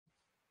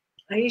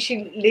I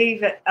usually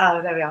leave it.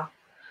 Oh, there we are.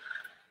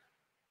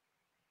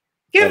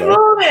 Good Hello.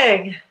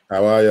 morning.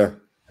 How are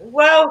you?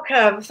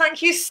 Welcome.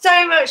 Thank you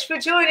so much for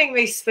joining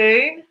me,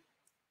 Spoon.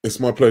 It's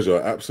my pleasure.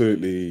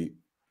 Absolutely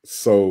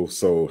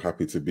so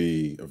happy to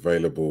be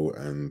available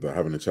and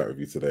having a chat with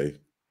you today.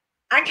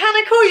 And can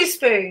I call you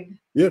Spoon?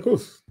 Yeah, of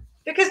course.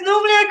 Because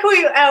normally I call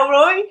you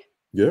Elroy.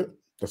 Yeah,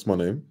 that's my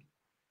name.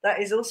 That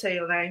is also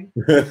your name.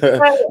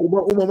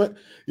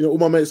 All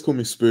my mates call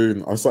me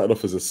Spoon. I started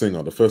off as a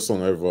singer. The first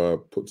song I ever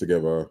put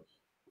together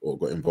or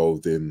got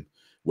involved in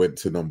went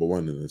to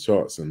 #1 in the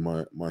charts. And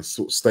my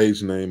sort of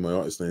stage name, my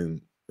artist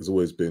name, has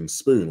always been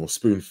Spoon or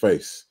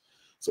Spoonface.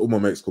 So all my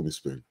mates call me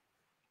Spoon.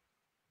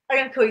 I'm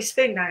going to call you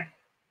Spoon now.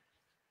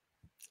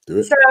 Do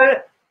it. So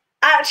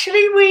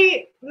actually,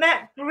 we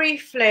met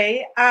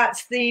briefly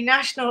at the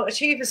National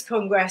Achievers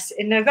Congress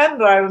in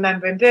November, I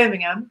remember, in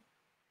Birmingham.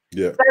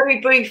 Yeah.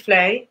 Very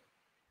briefly.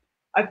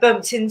 I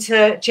bumped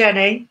into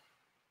Jenny.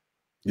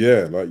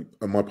 Yeah,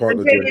 and my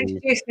partner Jenny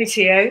introduced me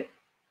to you.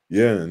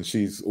 Yeah, and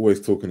she's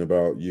always talking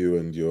about you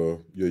and your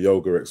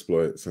yoga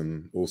exploits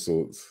and all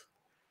sorts.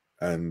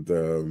 And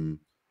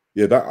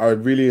yeah, that I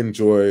really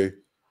enjoy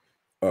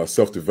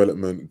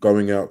self-development,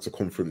 going out to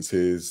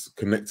conferences,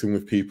 connecting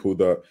with people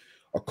that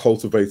are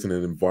cultivating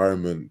an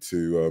environment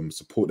to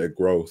support their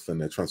growth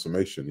and their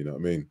transformation. You know what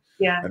I mean?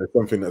 Yeah. And it's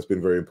something that's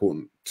been very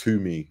important to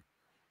me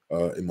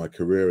in my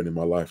career and in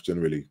my life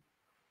generally.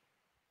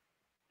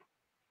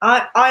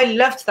 I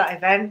loved that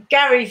event.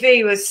 Gary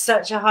V was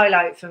such a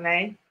highlight for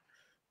me.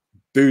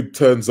 Dude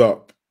turns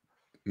up,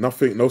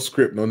 nothing, no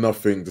script, no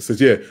nothing. Just says,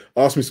 "Yeah,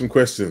 ask me some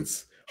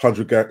questions.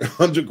 100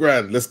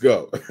 grand, let's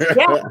go."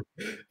 Yeah.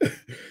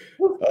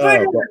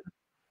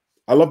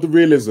 I love the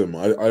realism.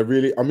 I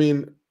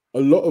mean,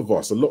 a lot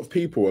of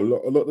people,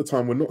 a lot of the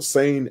time, we're not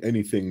saying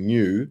anything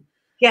new.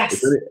 Yes.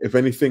 If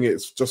anything,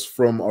 it's just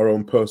from our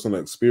own personal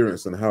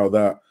experience and how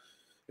that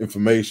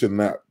information,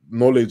 that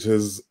knowledge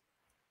has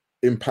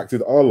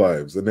impacted our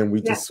lives, and then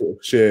we just sort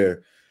of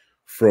share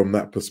from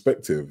that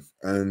perspective.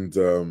 And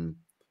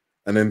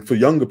then for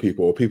younger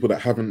people or people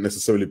that haven't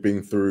necessarily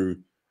been through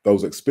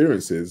those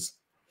experiences,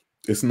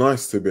 it's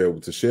nice to be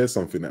able to share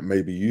something that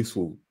may be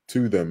useful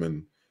to them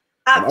and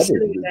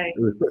absolutely, others,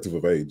 irrespective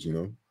of age, you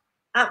know.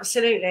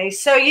 Absolutely.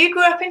 So you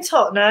grew up in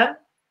Tottenham.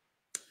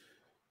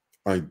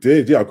 I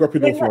did, yeah. I grew up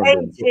in North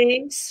London.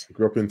 80s. I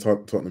grew up in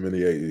Tottenham in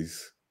the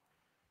 80s.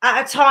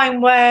 At a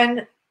time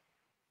when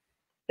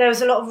there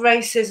was a lot of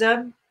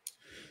racism.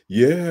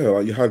 Yeah,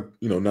 like you had,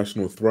 you know,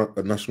 National Front,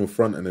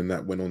 and then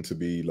that went on to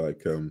be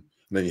like, and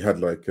then you had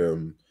like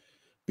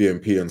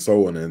BNP and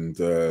so on,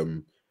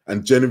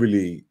 and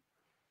generally,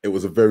 it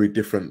was a very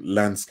different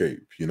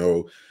landscape. You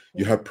know,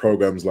 you had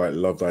programs like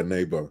Love Thy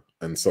Neighbor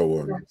and so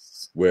on,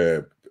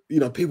 where, you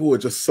know, people were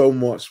just so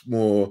much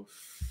more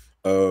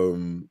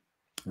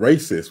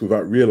racist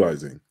without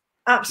realizing.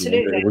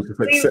 Absolutely, you know, it was just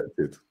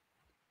accepted.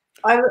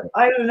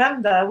 I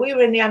remember we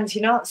were in the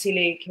anti-Nazi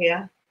league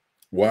here.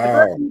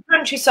 Wow. In the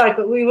countryside,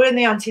 but we were in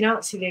the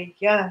anti-Nazi league.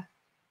 Yeah,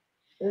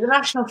 the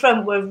National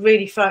Front were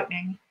really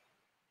frightening.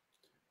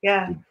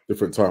 Yeah,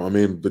 different time. I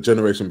mean, the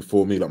generation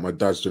before me, like my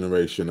dad's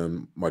generation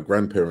and my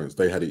grandparents,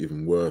 they had it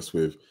even worse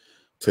with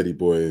teddy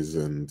boys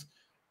and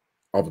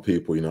other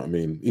people, you know what I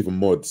mean? Even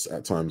mods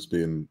at times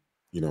being,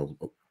 you know,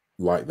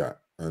 like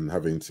that and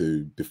having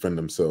to defend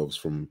themselves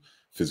from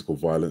physical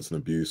violence and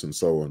abuse and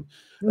so on.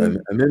 And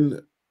then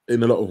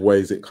in a lot of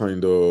ways it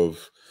kind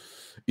of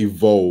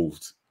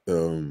evolved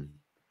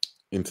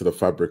into the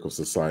fabric of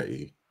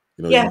society.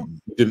 You know,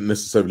 you didn't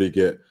necessarily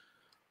get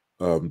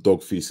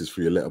dog feces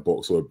for your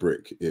letterbox or a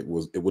brick. It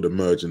would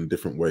emerge in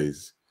different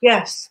ways.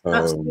 Yes,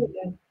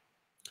 absolutely.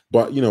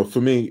 But, you know,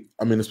 for me,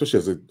 I mean, especially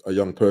as a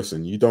young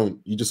person, you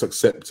just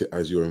accept it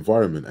as your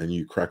environment and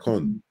you crack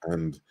on.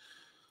 And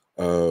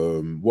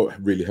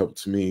what really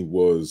helped me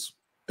was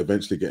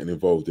eventually getting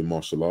involved in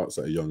martial arts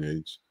at a young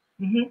age,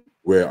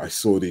 where I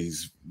saw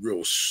these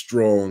real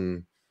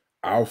strong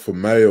alpha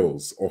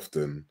males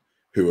often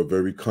who are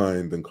very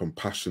kind and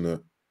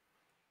compassionate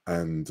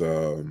and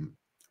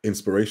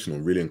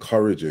inspirational, really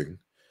encouraging,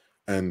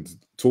 and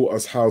taught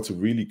us how to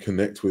really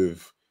connect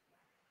with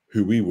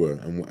who we were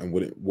and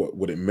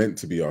what it meant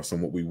to be us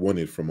and what we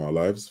wanted from our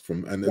lives.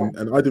 And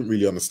I didn't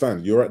really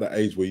understand. You're at that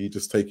age where you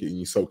just take it and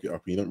you soak it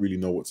up and you don't really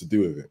know what to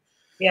do with it.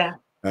 Yeah.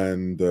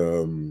 And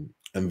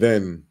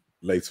then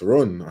later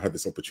on, I had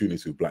this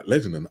opportunity with Black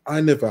Legend, and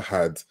I never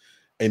had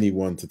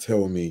anyone to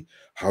tell me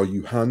how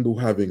you handle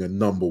having a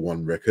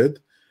 #1 record.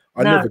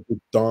 I never did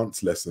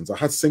dance lessons. I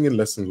had singing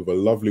lessons with a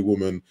lovely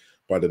woman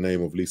by the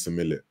name of Lisa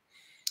Millett,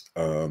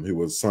 who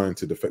was signed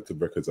to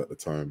Defected Records at the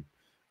time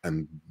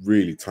and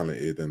really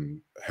talented and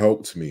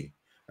helped me.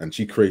 And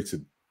she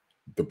created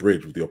the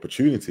bridge with the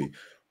opportunity.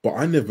 But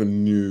I never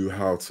knew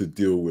how to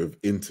deal with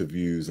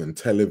interviews and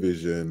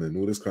television and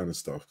all this kind of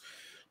stuff.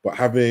 But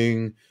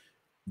having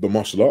the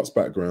martial arts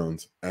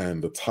background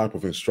and the type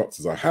of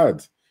instructors I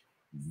had,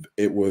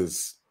 it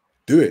was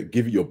do it,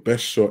 give it your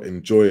best shot,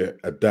 enjoy it,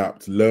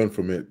 adapt, learn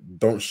from it,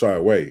 don't shy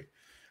away.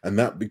 And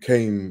that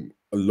became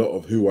a lot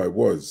of who I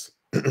was,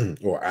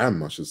 or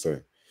am, I should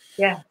say.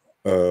 Yeah.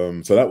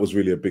 So that was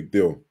really a big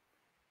deal.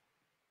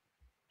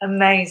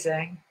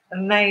 Amazing,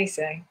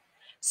 amazing.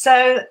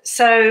 So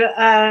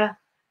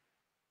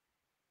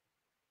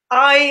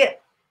I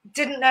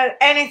didn't know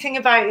anything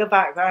about your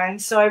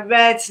background, so I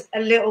read a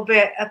little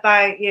bit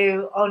about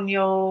you on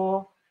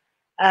your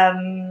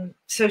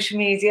social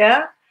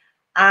media,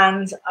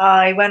 and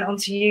I went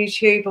onto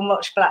YouTube and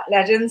watched Black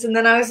Legends, and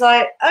then I was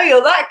like, oh,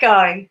 you're that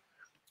guy.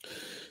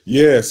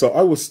 Yeah, so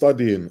I was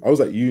studying, I was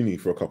at uni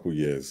for a couple of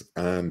years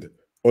and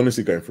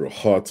honestly going through a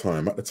hard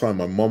time. At the time,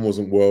 my mum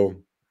wasn't well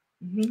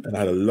and I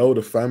had a load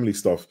of family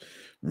stuff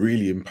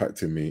really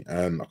impacting me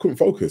and I couldn't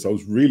focus. I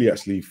was really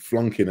actually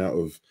flunking out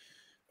of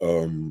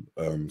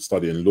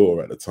studying law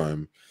at the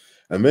time.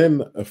 And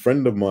then a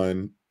friend of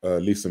mine,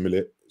 Lisa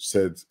Millett,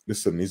 said,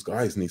 listen, these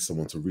guys need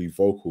someone to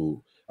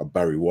re-vocal a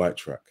Barry White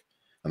track.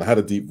 And I had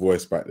a deep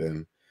voice back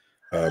then.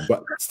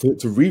 But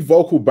to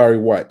re-vocal Barry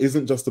White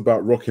isn't just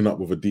about rocking up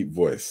with a deep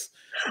voice.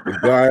 The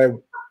guy,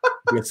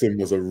 bless him,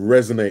 was a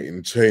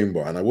resonating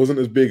chamber, and I wasn't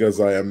as big as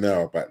I am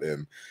now back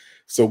then.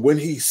 So when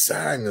he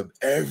sang,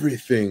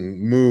 everything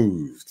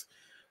moved,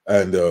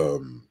 and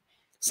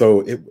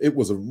so it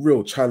was a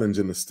real challenge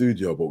in the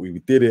studio, but we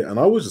did it, and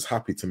I was just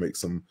happy to make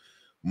some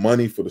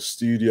money for the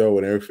studio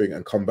and everything,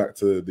 and come back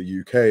to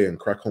the UK and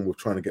crack on with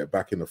trying to get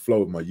back in the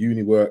flow of my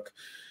uni work.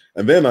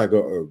 And then I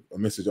got a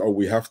message, oh,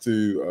 we have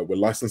to, we're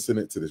licensing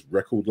it to this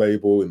record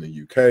label in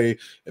the UK,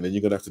 and then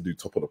you're gonna have to do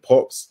Top of the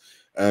Pops.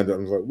 And I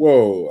was like,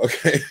 whoa,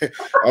 okay.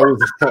 I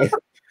was like,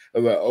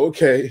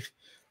 okay,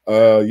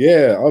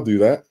 yeah, I'll do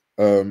that.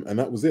 And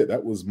that was it.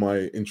 That was my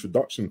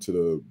introduction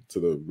to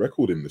the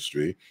record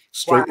industry,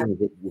 straight Wow. in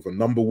with a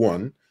number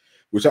one,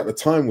 which at the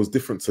time was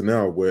different to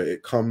now, where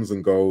it comes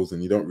and goes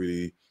and you don't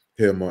really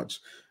hear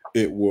much.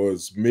 It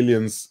was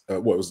millions.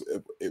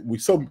 We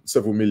sold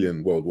several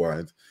million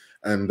worldwide,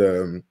 and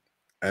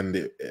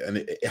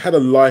it had a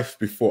life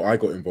before I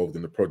got involved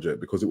in the project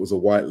because it was a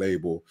white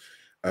label.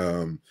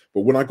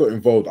 But when I got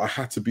involved, I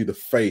had to be the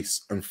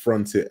face and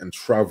front it and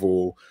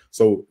travel.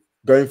 So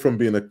going from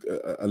being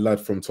a lad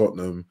from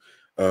Tottenham,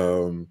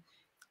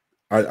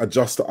 I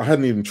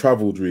hadn't even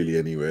traveled really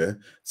anywhere.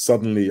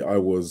 Suddenly I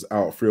was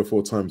out 3 or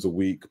 4 times a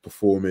week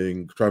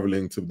performing,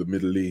 traveling to the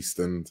Middle East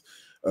and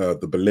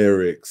the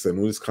Balearics and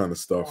all this kind of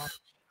stuff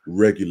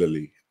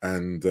regularly.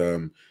 And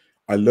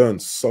I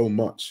learned so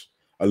much.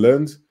 I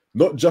learned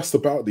not just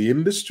about the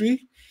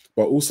industry,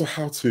 but also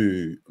how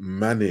to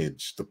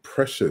manage the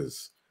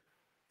pressures.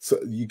 So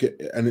you get,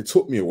 and it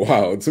took me a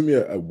while. It took me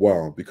a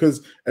while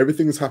because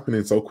everything is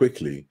happening so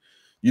quickly.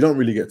 You don't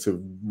really get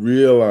to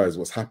realize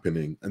what's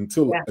happening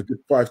until a good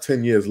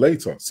 5-10 years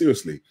later,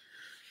 seriously.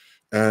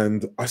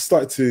 And I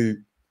started to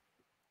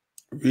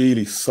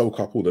really soak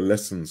up all the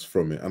lessons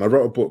from it. And I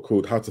wrote a book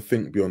called How to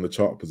Think Beyond the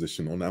Chart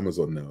Position on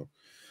Amazon now.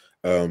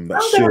 I'm going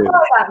to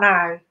buy that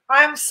now.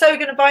 I'm so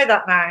going to buy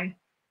that now.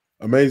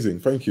 Amazing,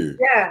 thank you.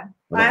 Yeah.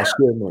 And I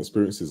share my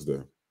experiences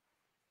there.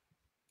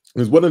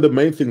 Because one of the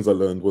main things I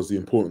learned was the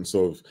importance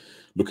of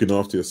looking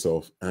after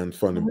yourself and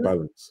finding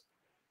balance.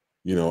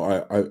 You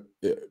know,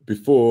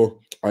 before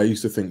I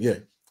used to think, yeah,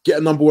 get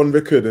a number one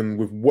record, and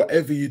with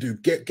whatever you do,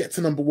 get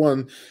to number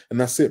one, and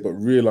that's it. But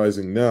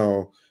realizing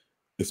now,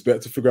 it's better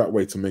to figure out a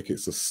way to make it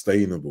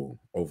sustainable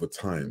over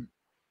time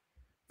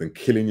than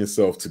killing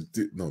yourself to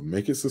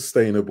make it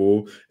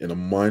sustainable in a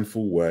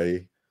mindful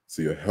way,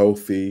 so you're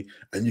healthy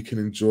and you can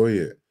enjoy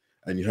it,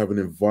 and you have an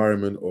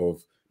environment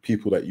of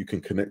people that you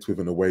can connect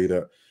with in a way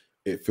that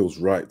it feels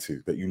right to,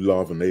 that you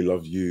love and they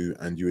love you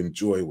and you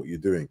enjoy what you're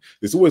doing.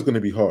 It's always going to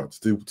be hard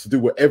to do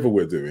whatever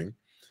we're doing,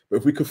 but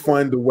if we could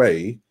find a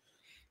way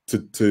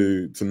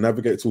to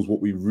navigate towards what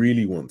we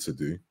really want to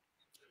do,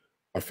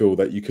 I feel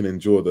that you can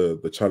endure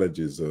the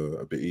challenges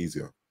a bit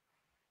easier.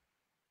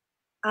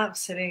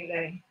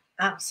 Absolutely,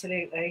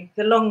 absolutely.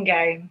 The long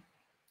game.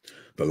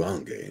 The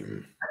long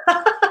game.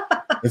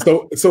 And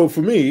so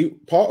for me,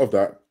 part of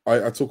that,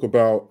 I talk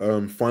about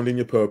finding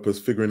your purpose,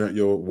 figuring out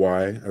your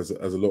why, as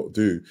a lot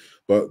do,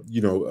 but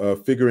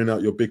figuring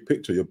out your big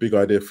picture, your big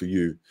idea for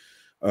you.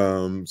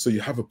 So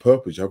you have a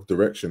purpose, you have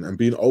direction, and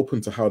being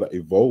open to how that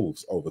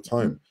evolves over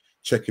time,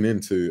 checking in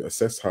to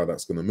assess how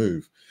that's going to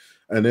move.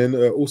 And then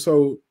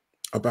also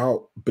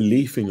about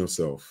belief in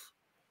yourself.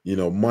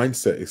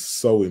 Mindset is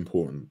so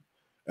important,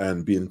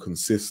 and being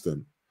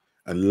consistent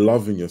and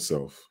loving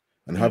yourself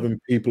and having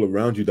people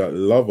around you that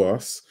love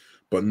us,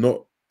 but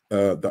not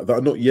that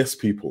are not yes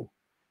people,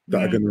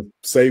 that are going to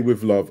say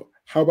with love,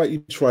 how about you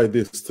try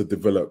this to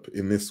develop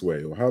in this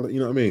way, or how, you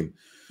know what I mean?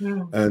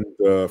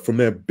 And from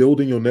there,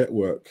 building your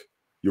network,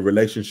 your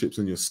relationships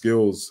and your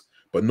skills,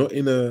 but not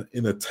in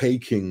a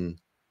taking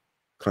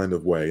kind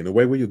of way, in a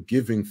way where you're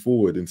giving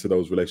forward into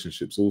those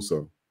relationships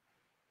also,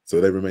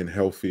 so they remain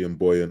healthy and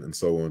buoyant and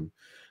so on.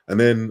 And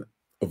then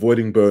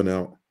avoiding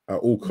burnout at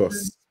all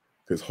costs.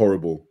 It's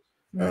horrible.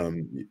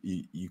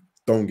 You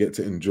don't get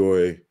to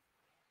enjoy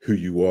who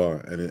you are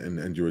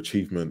and your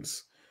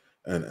achievements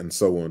and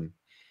so on.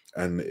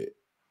 And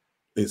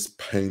it's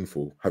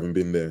painful having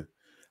been there.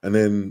 And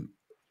then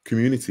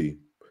community.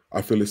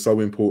 I feel it's so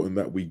important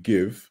that we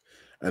give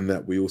and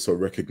that we also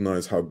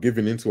recognize how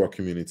giving into our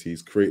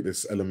communities create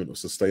this element of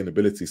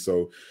sustainability.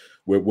 So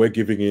we're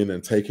giving in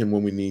and taking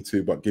when we need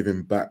to, but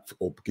giving back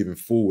or giving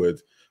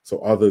forward so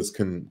others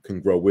can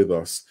grow with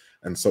us.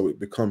 And so it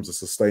becomes a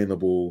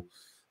sustainable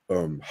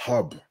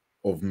hub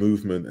of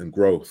movement and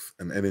growth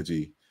and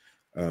energy,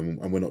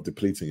 and we're not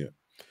depleting it.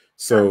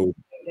 So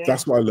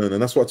that's what I learned,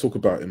 and that's what I talk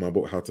about in my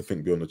book, How to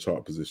Think Beyond the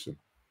Chart Position.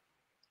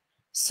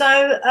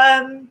 So,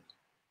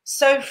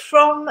 so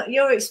from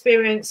your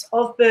experience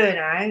of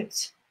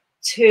burnout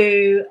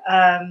to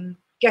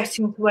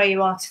getting to where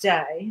you are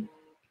today,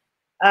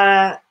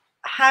 how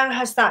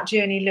has that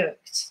journey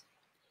looked?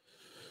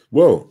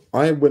 Well,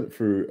 I went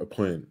through a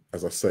point,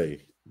 as I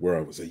say, where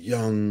I was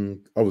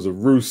a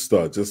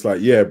rooster, just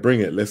like, yeah, bring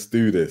it, let's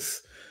do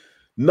this.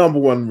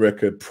 #1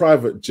 record,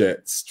 private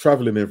jets,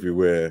 traveling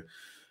everywhere.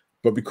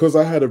 But because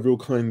I had a real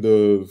kind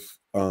of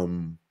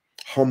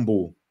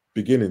humble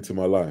beginning to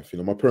my life, you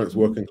know, my parents,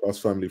 working class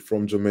family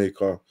from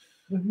Jamaica,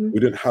 we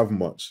didn't have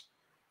much.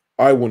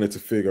 I wanted to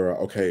figure out,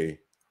 okay,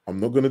 I'm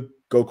not gonna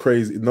go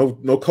crazy,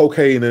 no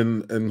cocaine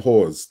and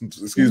whores.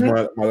 Excuse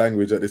my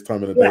language at this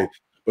time of the day,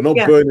 but not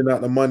burning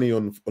out the money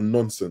on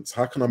nonsense.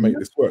 How can I make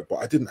this work? But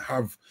I didn't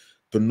have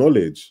the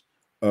knowledge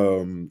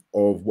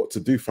of what to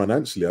do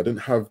financially. I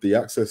didn't have the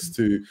access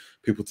to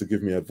people to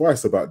give me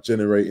advice about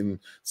generating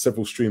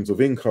several streams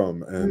of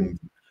income and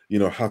you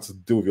know, how to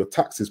deal with your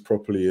taxes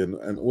properly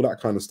and all that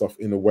kind of stuff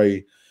in a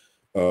way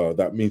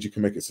that means you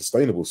can make it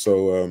sustainable.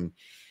 So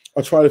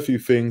I tried a few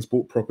things,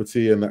 bought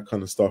property and that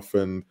kind of stuff,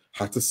 and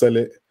had to sell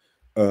it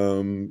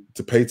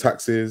to pay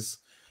taxes,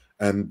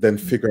 and then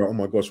figure out, oh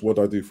my gosh, what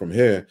do I do from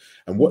here?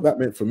 And what that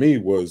meant for me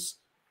was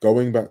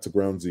going back to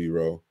ground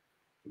zero,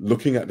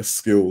 looking at the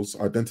skills,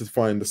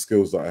 identifying the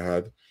skills that I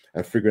had,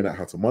 and figuring out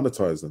how to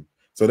monetize them.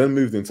 So I then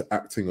moved into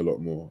acting a lot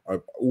more.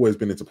 I've always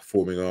been into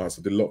performing arts.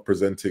 I did a lot of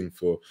presenting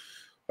for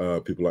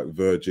people like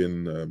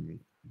Virgin,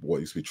 what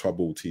used to be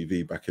Trouble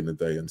TV back in the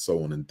day, and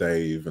so on, and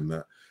Dave and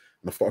that.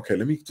 And I thought, okay,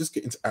 let me just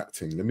get into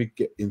acting. Let me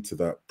get into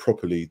that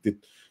properly. Did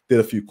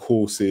a few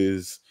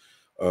courses.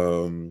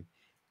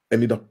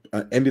 Ended up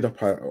on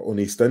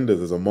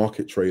Eastenders as a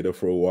market trader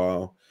for a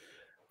while.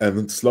 And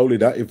then slowly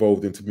that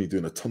evolved into me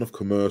doing a ton of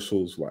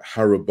commercials like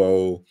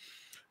Haribo,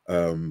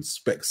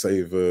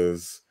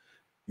 Specsavers,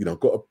 you know,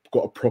 got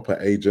a proper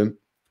agent,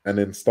 and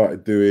then I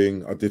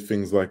did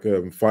things like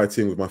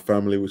Fighting with My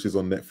Family, which is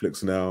on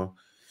Netflix now.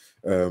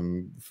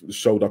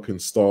 Showed up in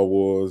Star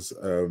Wars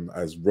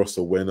as Ross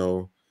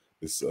Oweno,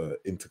 this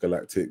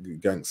intergalactic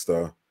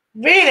gangster.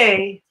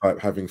 Really? Type,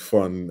 having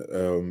fun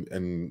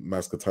in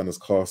Maz Kanata's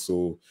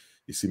castle.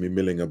 You see me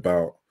milling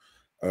about.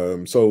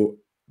 So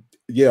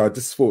yeah, I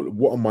just thought,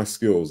 what are my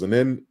skills? And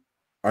then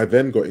I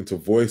got into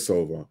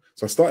voiceover.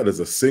 So I started as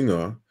a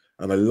singer,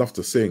 and I love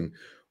to sing,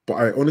 but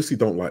I honestly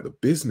don't like the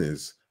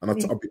business. And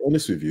I'll be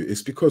honest with you,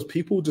 it's because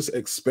people just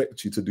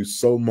expect you to do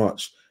so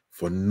much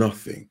for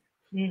nothing.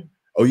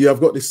 Oh yeah,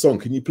 I've got this song.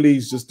 Can you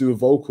please just do a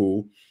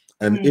vocal?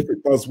 And if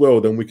it does well,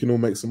 then we can all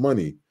make some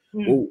money.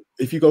 Well,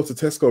 if you go to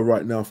Tesco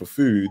right now for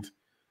food,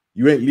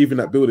 you ain't leaving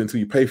that building until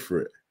you pay for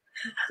it.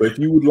 So if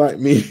you would like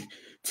me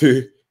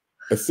to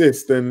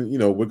assist, then you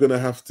know we're gonna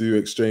have to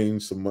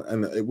exchange some.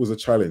 And it was a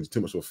challenge,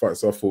 too much of a fight.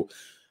 So I thought,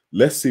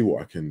 let's see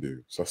what I can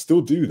do. So I still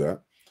do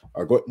that.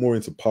 I got more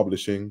into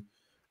publishing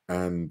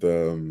and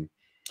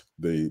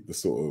the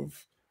sort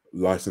of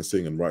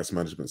licensing and rights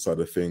management side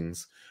of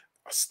things.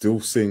 I still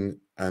sing,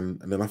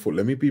 and then I thought,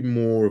 let me be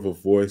more of a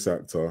voice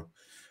actor,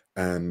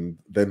 and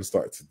then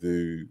started to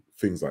do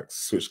things like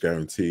Switch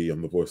Guarantee.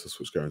 I'm the voice of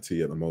Switch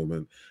Guarantee at the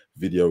moment,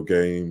 video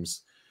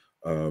games,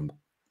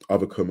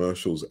 other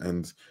commercials,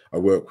 and I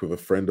work with a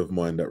friend of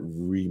mine that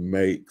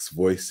remakes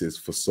voices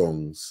for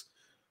songs,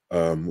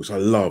 which I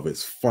love.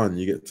 It's fun.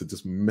 You get to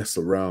just mess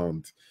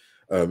around.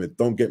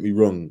 Don't get me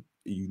wrong,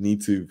 you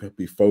need to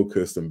be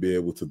focused and be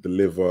able to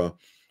deliver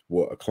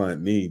what a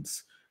client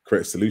needs,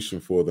 create a solution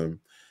for them.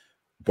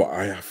 But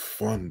I have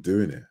fun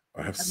doing it.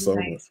 I have so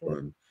much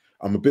fun.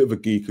 I'm a bit of a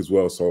geek as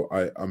well, so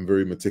I'm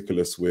very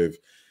meticulous with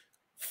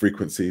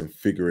frequency and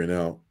figuring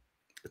out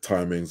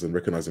timings and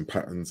recognizing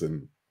patterns,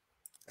 and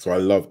so I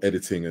love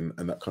editing and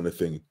that kind of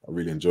thing. I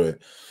really enjoy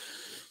it.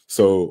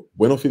 So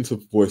went off into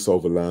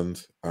voiceover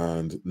land,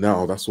 and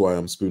now that's why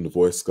I'm Spoon the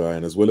Voice Guy.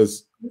 And as well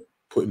as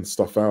putting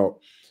stuff out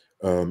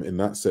in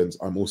that sense,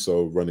 I'm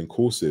also running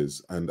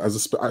courses. And as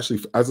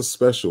a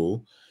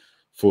special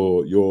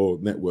for your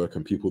network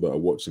and people that are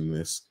watching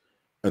this,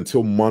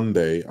 until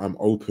Monday, I'm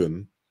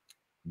open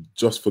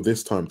just for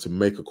this time to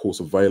make a course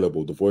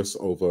available, the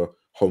voiceover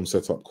home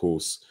setup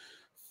course,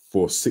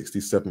 for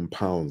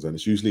 £67, and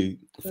it's usually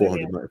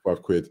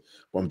 495 quid.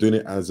 But I'm doing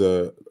it as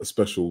a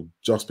special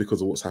just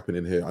because of what's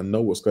happening here. I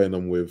know what's going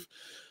on with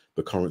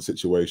the current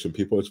situation.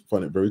 People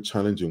find it very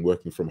challenging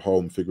working from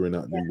home, figuring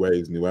out new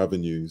ways, new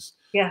avenues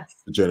to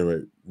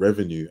generate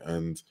revenue.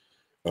 And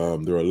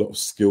there are a lot of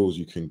skills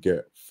you can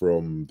get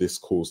from this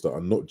course that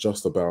are not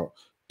just about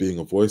being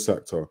a voice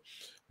actor,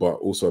 but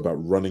also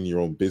about running your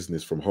own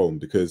business from home.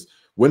 Because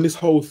when this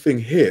whole thing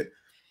hit,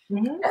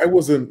 I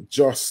wasn't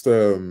just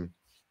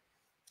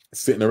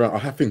sitting around. I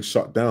had things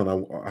shut down.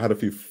 I had a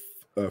few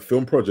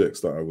film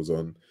projects that I was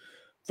on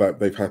that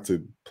they've had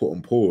to put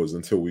on pause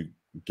until we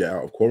get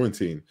out of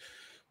quarantine.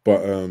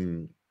 But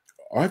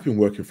I've been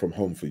working from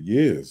home for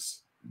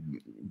years,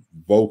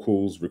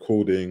 vocals,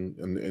 recording,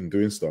 and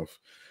doing stuff.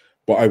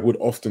 But I would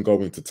often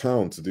go into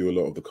town to do a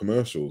lot of the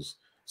commercials.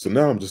 So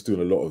now I'm just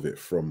doing a lot of it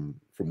from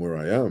where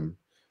I am.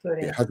 It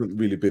Brilliant. hasn't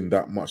really been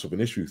that much of an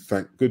issue,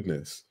 thank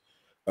goodness.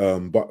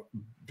 But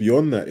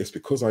beyond that, it's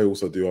because I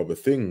also do other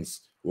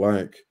things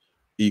like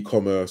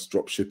e-commerce,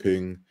 drop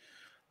shipping.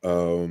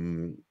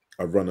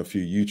 I run a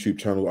few YouTube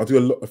channels. I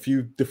do a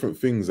few different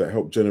things that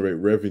help generate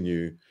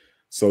revenue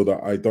so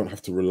that I don't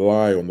have to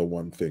rely on the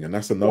one thing. And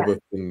that's another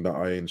thing that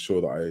I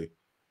ensure that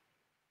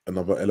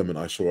another element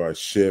I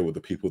share with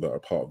the people that are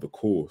part of the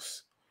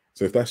course.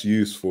 So if that's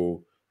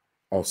useful,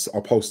 I'll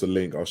post a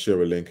link, I'll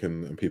share a link,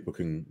 and people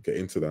can get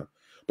into that.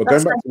 But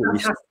That's going back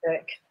to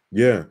fantastic.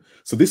 yeah.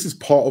 So this is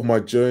part of my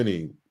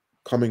journey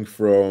coming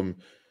from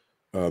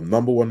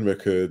 #1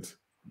 record,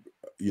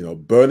 you know,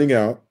 burning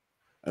out,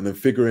 and then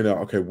figuring out,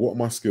 okay, what are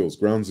my skills?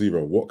 Ground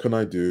zero. What can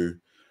I do?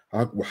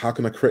 How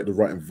can I create the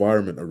right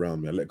environment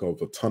around me? I let go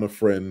of a ton of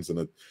friends and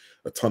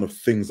a ton of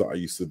things that I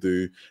used to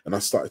do. And I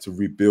started to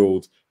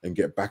rebuild and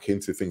get back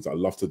into things that I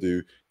love to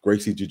do.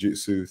 Gracie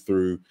Jiu-Jitsu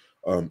through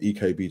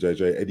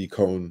EKBJJ, Eddie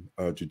Cohn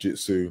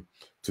Jiu-Jitsu,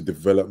 to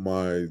develop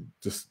my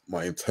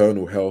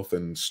internal health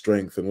and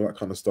strength and all that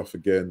kind of stuff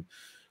again.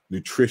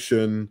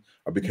 Nutrition.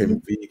 I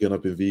became vegan.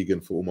 I've been vegan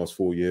for almost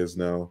 4 years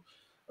now.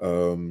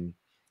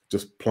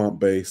 Just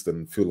plant-based,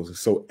 and feel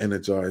so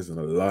energized and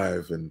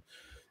alive, and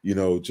you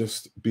know,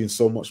 just being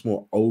so much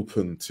more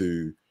open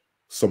to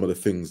some of the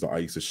things that I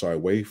used to shy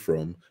away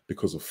from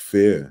because of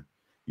fear.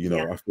 You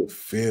know, I feel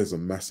fear is a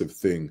massive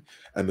thing.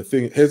 And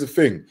here's the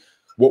thing,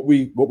 what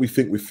we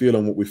think we feel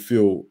and what we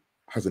feel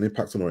has an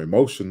impact on our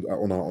emotions,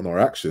 on our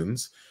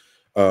actions.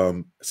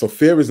 So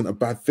fear isn't a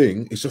bad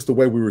thing, it's just the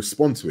way we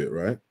respond to it,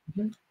 right?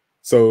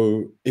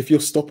 So if you're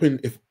stopping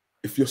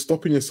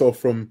yourself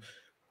from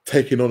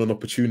taking on an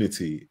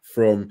opportunity,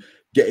 from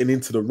getting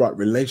into the right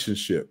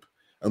relationship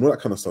and all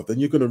that kind of stuff, then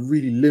you're going to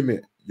really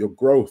limit your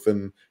growth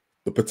and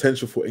the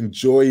potential for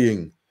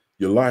enjoying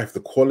your life, the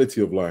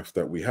quality of life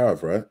that we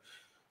have, right?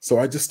 So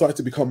I just started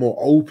to become more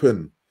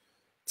open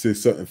to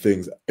certain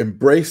things,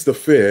 embrace the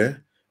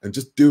fear and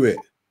just do it,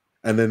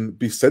 and then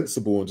be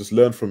sensible and just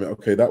learn from it.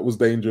 Okay, that was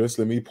dangerous,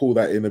 let me pull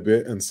that in a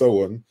bit, and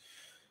so on.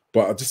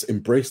 But I just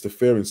embrace the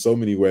fear in so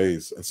many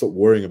ways and stop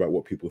worrying about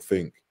what people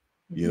think,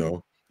 you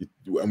know.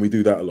 And we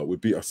do that a lot. We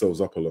beat ourselves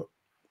up a lot,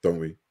 don't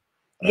we?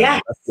 Yeah.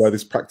 And that's why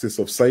this practice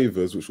of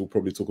savers, which we'll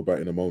probably talk about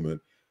in a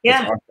moment,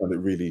 I found it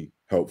really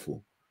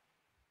helpful.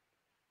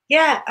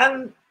 Yeah.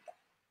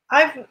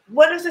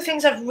 One of the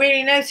things I've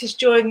really noticed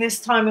during this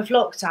time of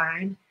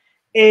lockdown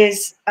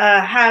is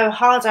how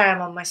hard I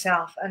am on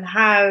myself, and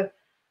how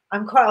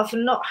I'm quite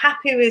often not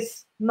happy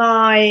with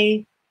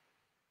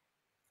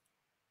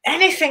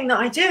anything that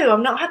I do.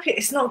 I'm not happy.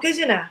 It's not good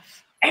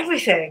enough.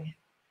 Everything.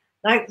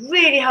 Like,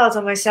 really hard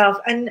on myself.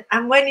 And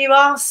when you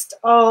asked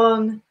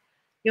on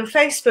your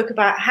Facebook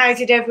about how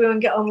did everyone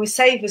get on with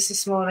savers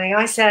this morning,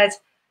 I said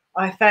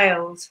I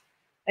failed,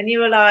 and you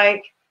were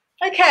like,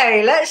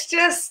 okay, let's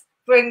just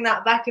bring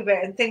that back a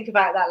bit and think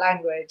about that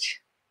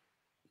language.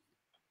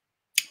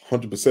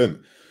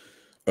 100%.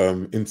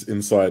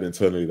 Inside,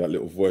 internally, that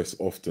little voice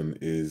often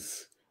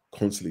is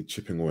constantly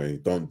chipping away.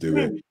 Don't do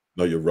it.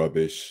 No, you're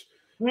rubbish.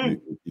 You're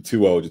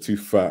too old. You're too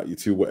fat. You're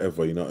too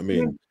whatever. You know what I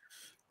mean?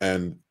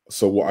 And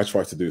so what I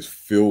try to do is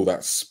fill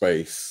that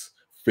space,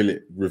 fill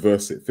it,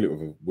 reverse it, fill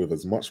it with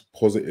as much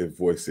positive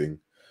voicing.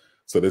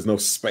 So there's no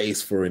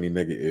space for any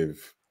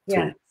negative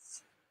talk.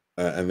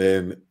 And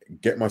then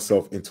get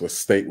myself into a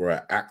state where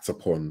I act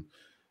upon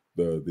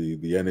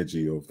the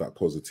energy of that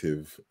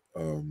positive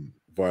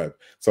vibe.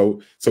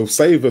 So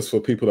save us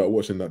for people that are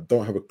watching that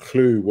don't have a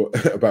clue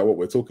about what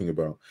we're talking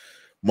about.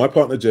 My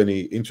partner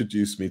Jenny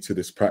introduced me to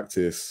this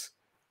practice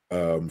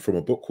from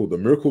a book called The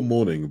Miracle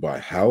Morning by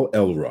Hal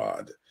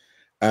Elrod.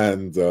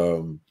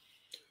 And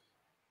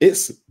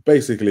it's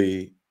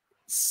basically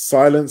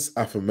silence,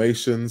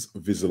 affirmations,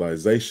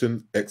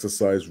 visualization,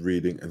 exercise,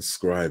 reading, and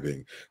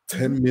scribing.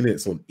 10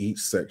 minutes on each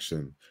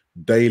section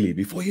daily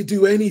before you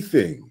do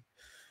anything.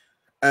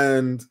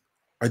 And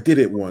I did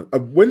it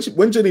once.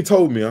 When Jenny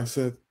told me, I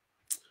said,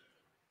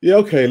 yeah,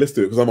 okay, let's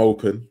do it, because I'm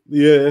open.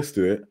 Yeah, let's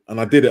do it. And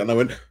I did it, and I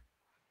went,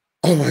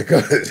 oh my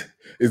God,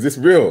 is this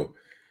real?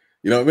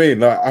 You know what I mean?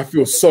 Like, I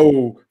feel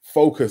so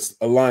focused,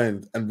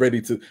 aligned, and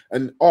ready to.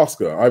 And ask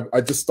her,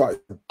 I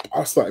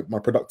started, my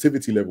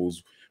productivity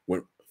levels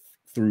went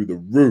through the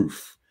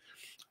roof.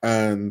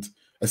 And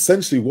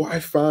essentially what I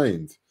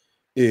find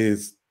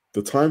is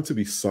the time to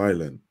be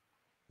silent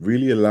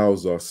really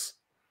allows us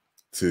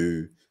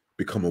to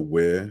become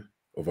aware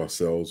of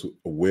ourselves,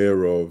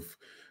 aware of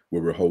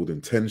where we're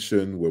holding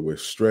tension, where we're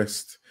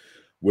stressed,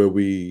 where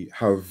we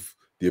have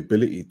the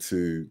ability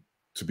to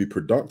be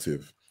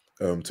productive,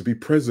 to be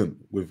present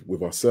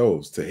with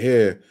ourselves, to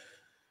hear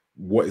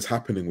what is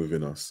happening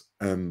within us.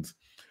 And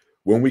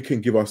when we can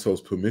give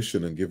ourselves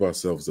permission and give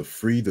ourselves the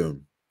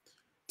freedom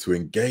to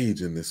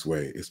engage in this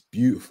way. It's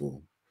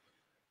beautiful.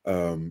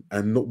 And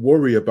not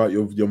worry about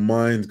your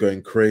mind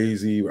going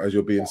crazy as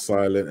you're being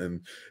silent,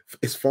 and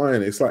it's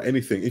fine. It's like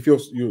anything. If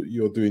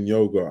you're doing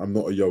yoga, I'm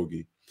not a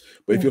yogi,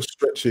 but if you're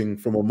stretching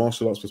from a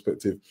martial arts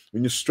perspective,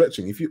 when you're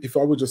stretching, if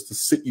I were just to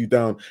sit you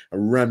down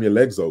and ram your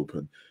legs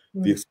open,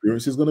 the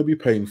experience is going to be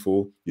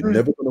painful. You're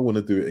never going to want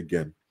to do it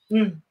again.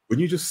 When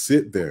you just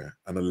sit there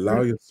and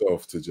allow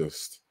yourself to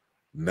just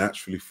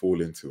naturally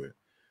fall into it,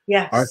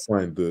 I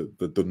find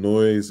the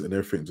noise and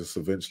everything just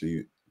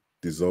eventually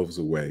dissolves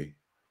away.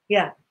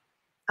 Yeah,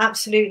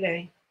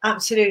 absolutely.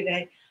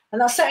 Absolutely.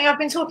 And that's something I've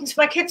been talking to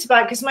my kids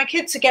about, because my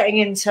kids are getting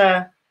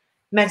into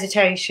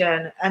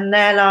meditation and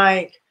they're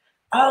like,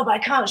 oh, but I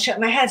can't shut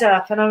my head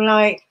up. And I'm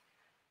like,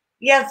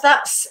 yeah,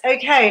 that's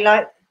okay.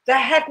 Like, the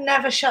head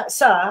never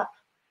shuts up.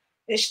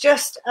 It's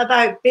just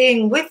about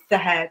being with the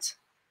head.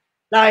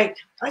 Like,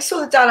 I saw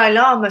the Dalai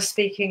Lama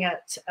speaking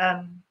at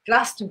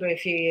Glastonbury a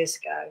few years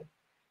ago,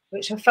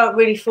 which I felt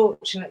really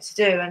fortunate to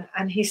do.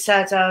 And he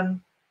said,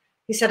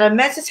 I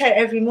meditate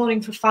every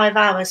morning for 5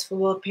 hours for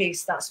world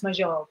peace. That's my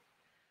job.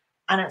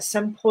 And at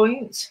some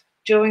point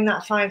during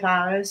that 5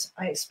 hours,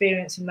 I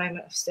experience a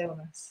moment of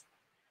stillness.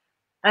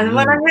 And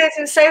when I heard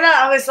him say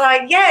that, I was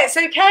like, yeah, it's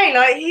okay.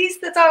 Like, he's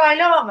the Dalai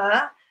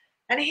Lama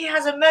and he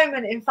has a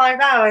moment in 5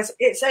 hours.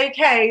 It's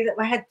okay that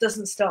my head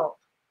doesn't stop.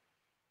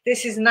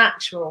 This is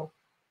natural.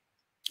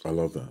 I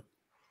love that.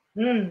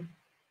 And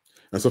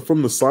so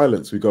from the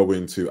silence, we go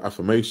into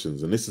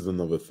affirmations. And this is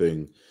another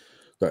thing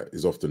that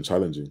is often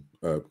challenging,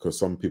 because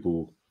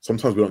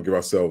sometimes we don't give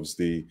ourselves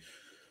the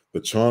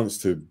chance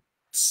to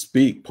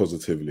speak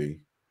positively.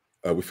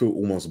 We feel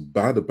almost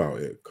bad about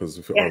it because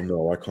we feel, oh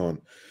no, I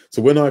can't.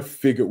 So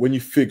when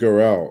you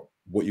figure out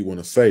what you want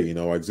to say, you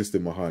know, I exist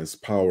in my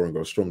highest power and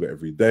grow stronger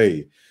every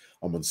day.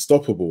 I'm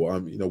unstoppable.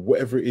 I'm, you know,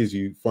 whatever it is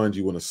you find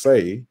you want to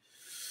say,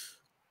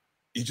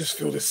 you just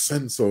feel this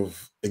sense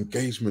of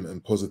engagement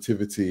and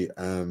positivity.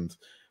 And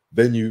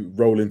then you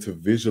roll into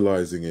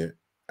visualizing it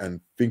and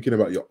thinking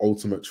about your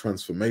ultimate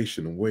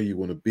transformation and where you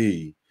want to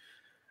be.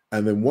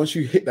 And then once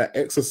you hit that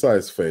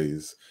exercise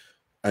phase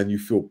and you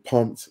feel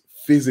pumped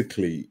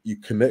physically, you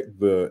connect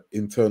the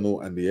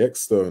internal and the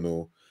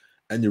external,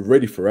 and you're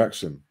ready for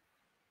action,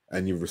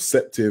 and you're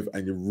receptive,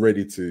 and you're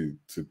ready to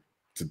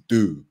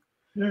do.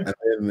 And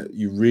then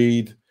you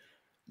read,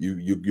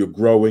 you're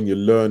growing, you're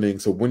learning.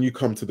 So when you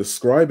come to the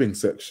scribing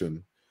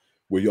section,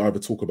 where you either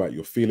talk about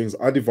your feelings,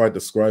 I divide the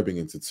scribing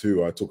into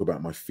two. I talk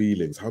about my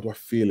feelings. How do I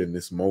feel in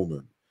this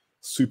moment?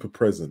 Super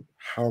present.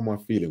 How am I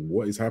feeling?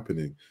 What is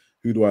happening?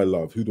 Who do I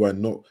love? Who do I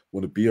not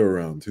want to be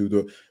around?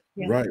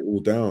 Write it all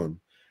down.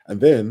 And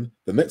then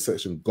the next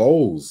section,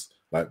 goals,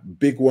 like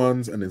big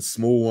ones and then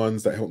small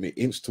ones that help me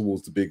inch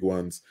towards the big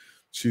ones.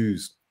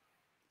 Choose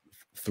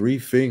 3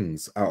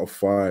 things out of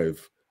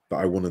 5 that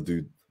I want to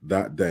do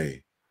that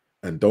day.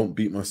 And don't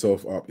beat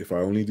myself up if I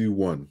only do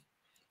 1,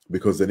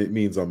 because then it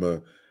means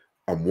I'm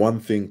one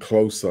thing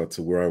closer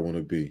to where I want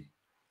to be.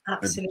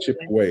 Absolutely. And chip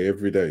away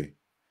every day.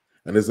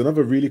 And there's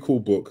another really cool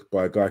book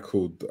by a guy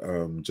called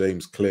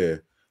James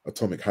Clear,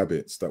 Atomic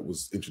Habits, that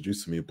was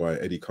introduced to me by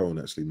Eddie Cohn,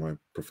 actually, my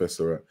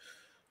professor at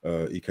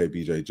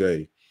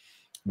EKBJJ,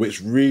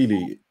 which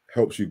really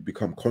helps you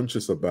become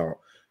conscious about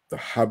the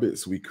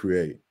habits we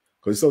create.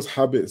 Because it's those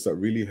habits that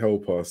really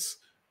help us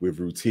with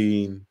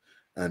routine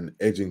and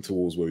edging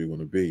towards where we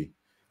want to be.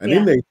 And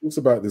in there, he talks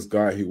about this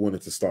guy who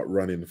wanted to start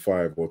running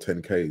 5 or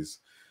 10Ks.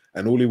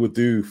 And all he would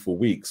do for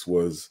weeks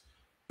was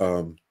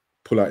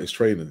pull out his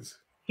trainers.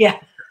 Yeah.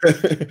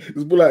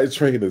 Just pull out his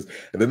trainers.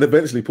 And then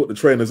eventually put the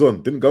trainers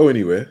on. Didn't go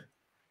anywhere.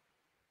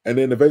 And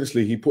then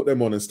eventually he put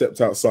them on and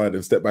stepped outside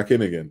and stepped back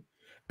in again.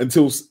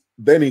 Until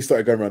then he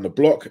started going around the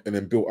block and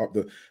then built up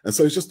and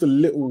so it's just a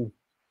little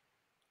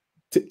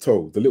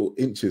tiptoe, the little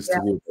inches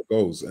towards the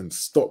goals, and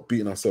stop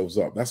beating ourselves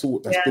up. That's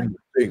been the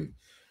thing.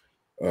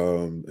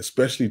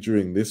 Especially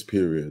during this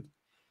period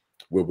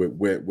where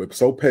we're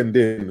so penned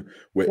in,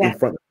 we're in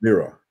front of the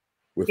mirror,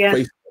 we're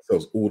facing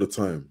ourselves all the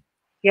time.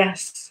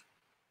 Yes,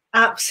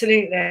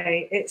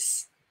 absolutely. It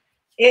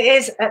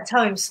is at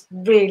times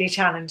really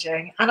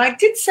challenging. And I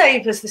did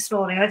savers this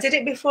morning. I did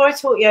it before I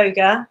taught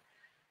yoga.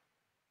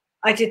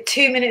 I did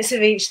 2 minutes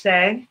of each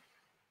thing.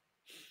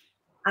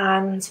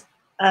 And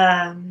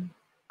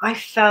I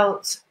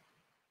felt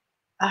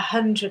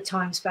 100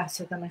 times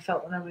better than I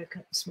felt when I woke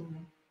up this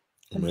morning.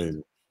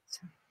 Amazing.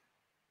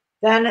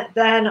 Then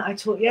I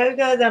taught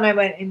yoga. Then I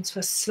went into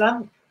a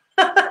slump.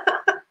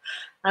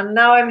 And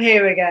now I'm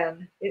here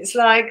again. It's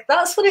like,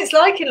 that's what it's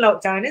like in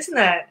lockdown, isn't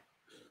it?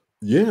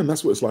 Yeah, and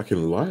that's what it's like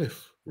in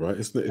life, right?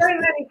 It's so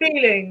many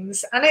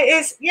feelings. And it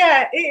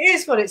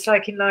is what it's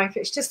like in life.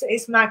 It's just,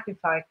 it's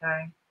magnified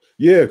now.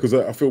 Yeah, because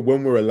I feel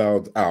when we're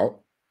allowed out,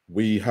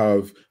 we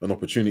have an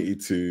opportunity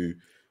to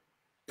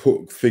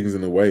put things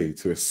in a way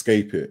to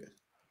escape it.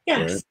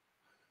 Yes. Right?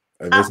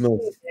 And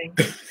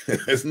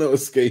there's no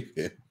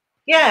escaping.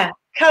 Yeah.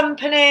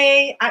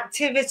 Company,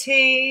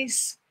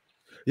 activities.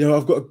 Yeah,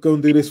 I've got to go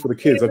and do this for the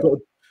kids. I've got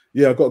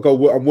to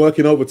go. I'm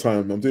working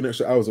overtime. I'm doing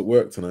extra hours at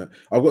work tonight.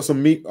 I've got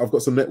some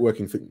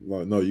networking thing.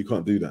 Like, no, you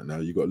can't do that now.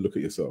 You got to look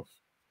at yourself.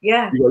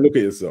 Yeah. You got to look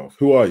at yourself.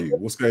 Who are you?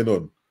 What's going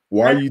on?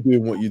 Why are And you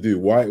doing what you do?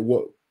 Why?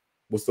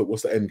 What's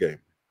the end game?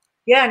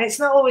 yeah, and it's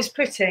not always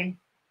pretty.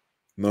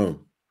 No.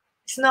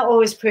 It's not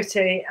always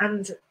pretty,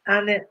 and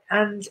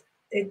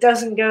it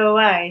doesn't go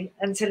away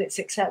until it's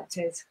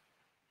accepted.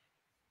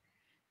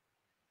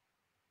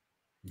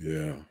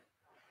 Yeah.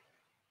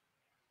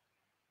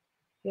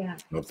 Yeah.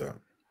 Love that.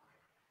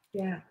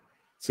 Yeah.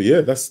 So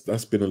yeah, that's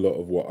been a lot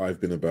of what I've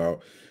been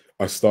about.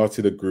 I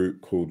started a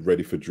group called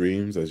Ready for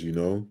Dreams, as you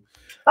know.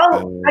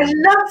 Oh, I Um,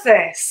 love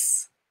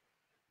this.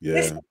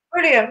 This is yeah,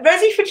 brilliant.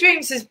 Ready for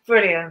Dreams is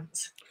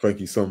brilliant. thank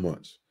you so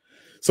much.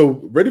 So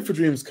Ready for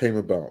Dreams came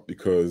about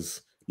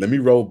because let me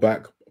roll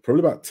back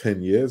probably about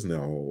 10 years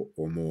now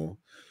or more.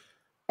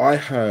 I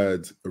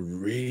had a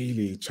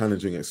really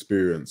challenging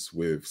experience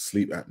with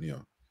sleep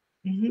apnea.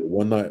 Mm-hmm.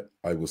 One night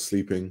I was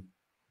sleeping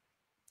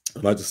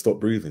and I just stopped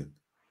breathing.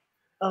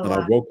 Oh, And I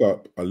wow. woke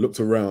up, I looked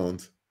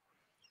around,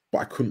 but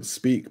I couldn't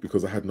speak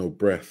because I had no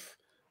breath.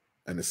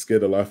 And it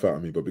scared the life out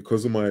of me. But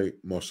because of my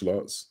martial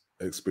arts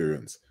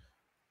experience,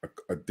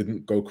 I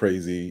didn't go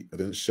crazy. I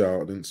didn't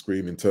shout. I didn't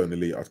scream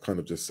internally. I kind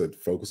of just said,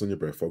 focus on your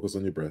breath, focus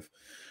on your breath.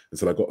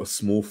 Until I got a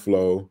small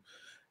flow.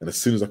 And as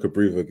soon as I could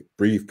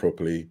breathe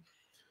properly,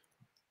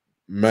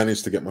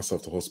 managed to get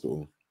myself to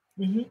hospital.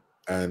 Mm-hmm.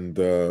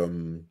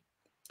 And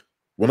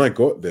when I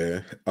got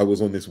there, I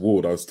was on this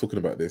ward. I was talking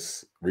about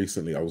this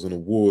recently. I was on a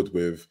ward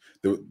with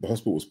the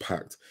hospital was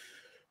packed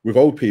with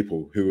old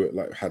people who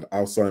like had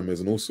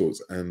Alzheimer's and all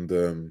sorts.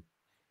 And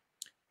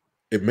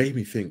it made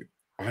me think,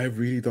 I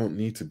really don't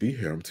need to be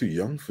here. I'm too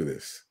young for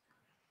this.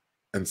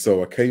 And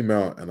so I came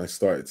out and I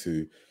started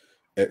to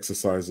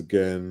exercise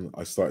again.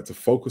 I started to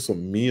focus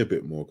on me a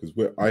bit more because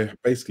I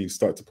basically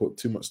started to put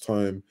too much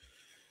time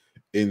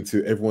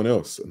into everyone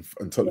else and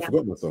totally Yeah.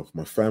 forgot myself,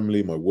 my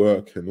family, my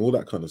work, and all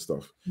that kind of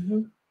stuff.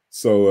 Mm-hmm.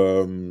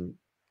 So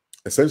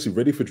essentially,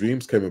 Ready for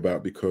Dreams came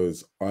about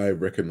because I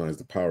recognized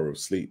the power of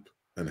sleep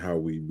and how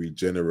we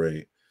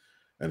regenerate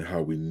and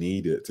how we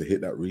need it to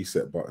hit that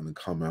reset button and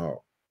come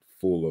out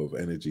full of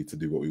energy to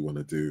do what we want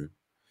to do.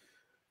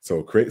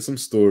 So create some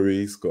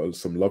stories, got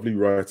some lovely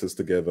writers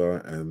together,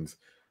 and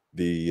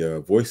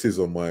the voices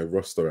on my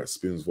roster at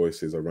Spoon's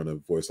Voices. I run a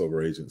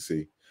voiceover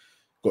agency.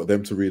 Got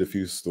them to read a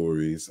few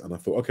stories, and I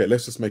thought, okay,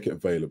 let's just make it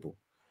available.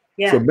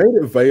 So Yeah. made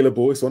it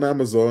available. It's on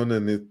Amazon,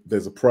 and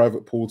there's a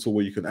private portal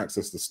where you can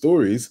access the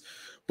stories.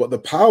 But the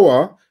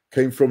power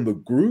came from the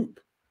group.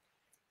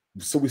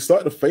 So we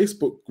started a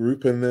Facebook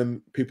group, and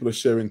then people are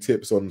sharing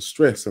tips on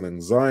stress and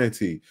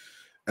anxiety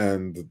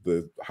and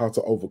the how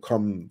to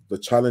overcome the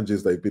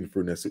challenges they've been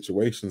through in their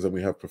situations. And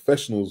we have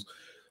professionals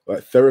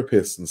like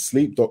therapists and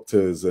sleep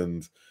doctors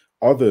and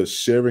others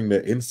sharing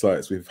their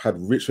insights. We've had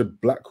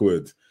Richard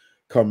Blackwood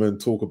come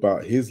and talk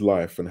about his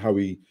life and how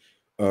he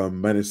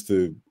managed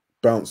to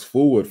bounce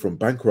forward from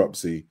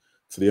bankruptcy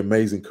to the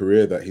amazing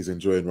career that he's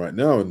enjoying right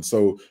now. And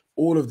so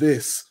all of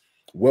this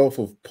wealth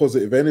of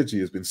positive energy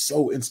has been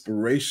so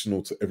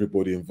inspirational to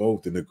everybody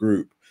involved in the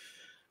group.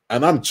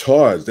 And I'm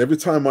charged every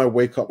time I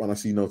wake up and I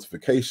see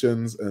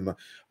notifications, and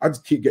I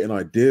just keep getting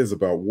ideas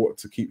about what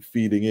to keep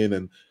feeding in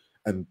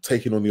and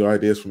taking on the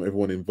ideas from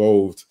everyone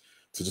involved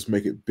to just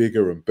make it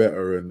bigger and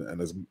better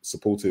and as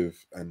supportive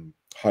and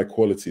high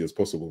quality as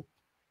possible.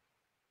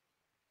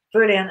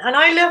 Brilliant. And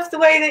I love the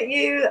way that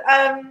you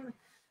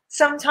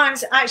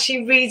sometimes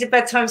actually read a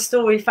bedtime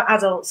story for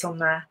adults on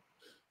there.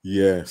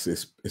 Yes,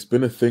 it's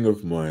been a thing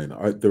of mine.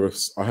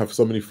 I have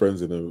so many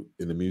friends in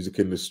the music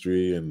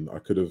industry, and I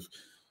could have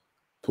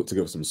put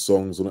together some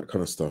songs and that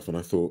kind of stuff. And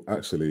I thought,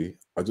 actually,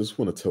 I just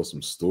want to tell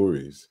some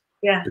stories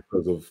Yeah.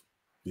 because of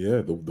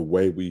the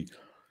way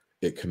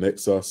it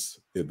connects us,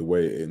 the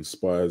way it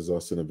inspires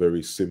us in a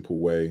very simple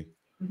way,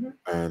 Mm-hmm.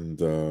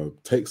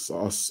 and takes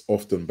us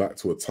often back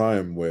to a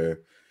time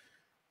where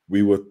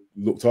we were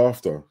looked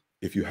after.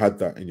 If you had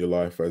that in your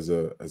life as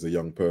a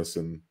young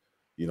person,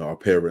 our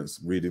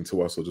parents reading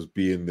to us or just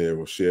being there or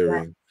Yeah.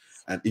 sharing.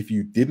 And if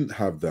you didn't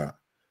have that,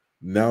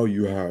 now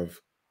you have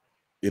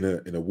in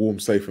a warm,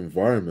 safe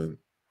environment,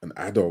 an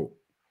adult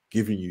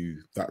giving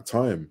you that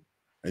time,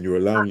 and you're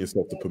allowing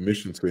yourself the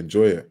permission to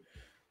enjoy it.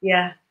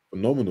 Yeah.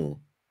 Phenomenal.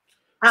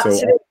 So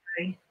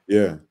Absolutely.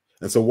 yeah.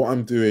 And so what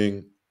I'm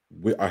doing,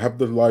 I have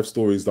the live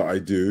stories that I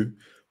do,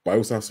 but I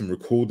also have some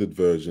recorded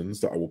versions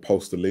that I will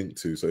post a link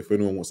to. So if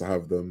anyone wants to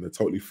have them, they're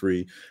totally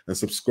free. And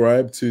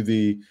subscribe to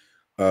the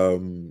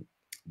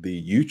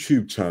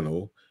YouTube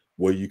channel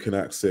where you can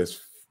access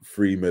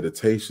free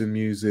meditation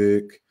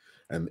music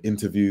and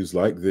interviews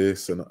like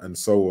this and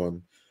so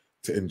on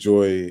to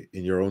enjoy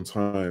in your own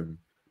time,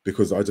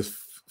 because I just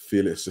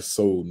feel it's just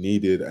so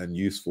needed and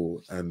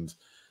useful and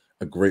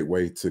a great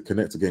way to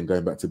connect again,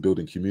 going back to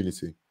building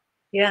community.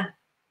 Yeah.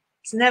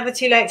 It's never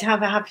too late to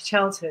have a happy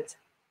childhood.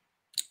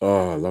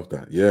 Oh, I love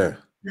that. Yeah.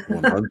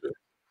 100.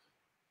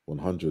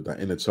 100. That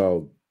inner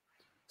child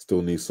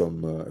still needs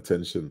some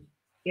attention.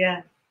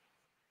 Yeah.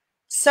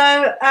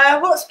 So,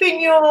 what's been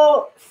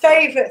your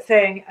favourite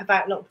thing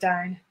about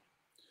lockdown?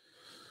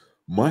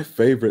 My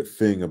favorite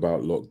thing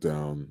about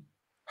lockdown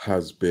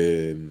has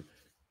been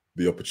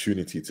the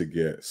opportunity to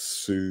get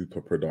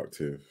super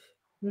productive.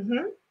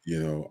 Mm-hmm. You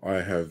know, I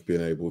have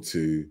been able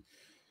to,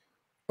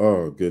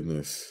 oh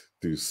goodness,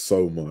 do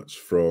so much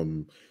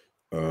from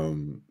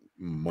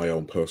my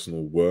own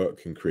personal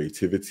work and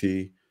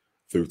creativity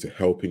through to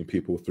helping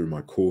people through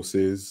my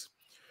courses,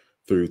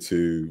 through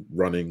to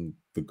running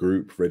the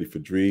group Ready for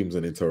Dreams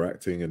and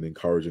interacting and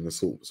encouraging and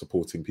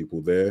supporting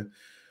people there.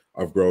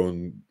 I've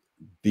grown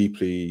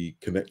deeply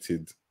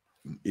connected,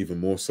 even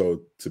more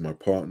so to my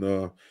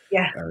partner,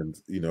 Yeah. and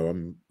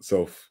I'm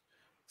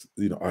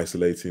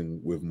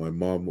isolating with my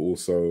mum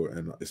also,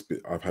 and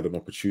I've had an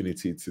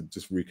opportunity to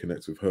just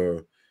reconnect with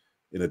her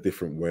in a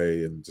different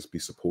way and just be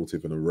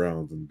supportive and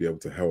around and be able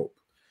to help,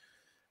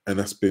 and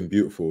that's been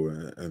beautiful,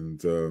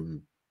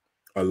 and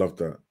I love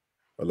that.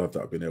 I love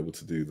that I've been able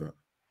to do that.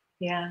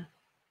 Yeah.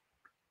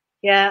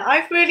 Yeah,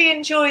 I've really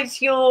enjoyed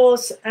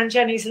yours and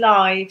Jenny's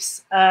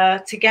lives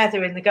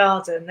together in the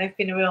garden. They've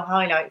been a real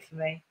highlight for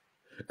me.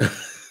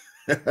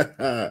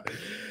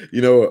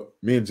 You know what?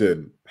 Me and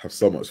Jen have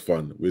so much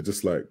fun. We're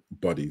just like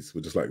buddies.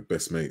 We're just like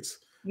best mates.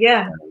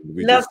 Yeah, And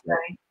we just like,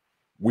 lovely.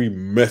 we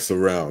mess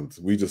around.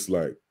 We just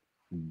like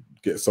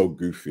get so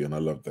goofy, and I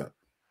love that.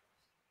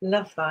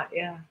 Love that.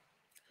 Yeah.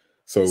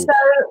 So, So,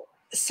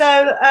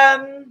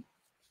 so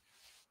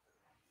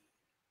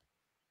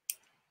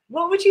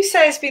what would you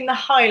say has been the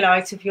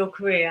highlight of your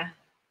career?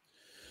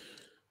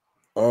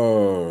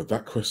 oh,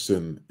 that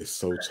question is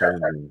so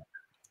challenging.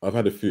 I've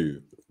had a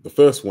few. The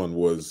first one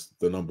was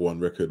the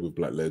 #1 record with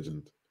Black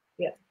Legend,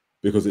 Yeah.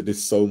 because it did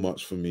so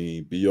much for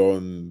me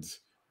beyond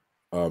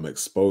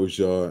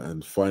exposure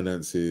and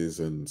finances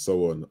and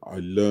so on. I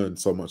learned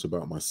so much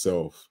about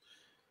myself.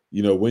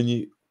 You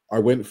know, I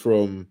went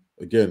from,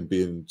 again,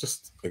 being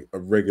just a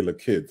regular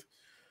kid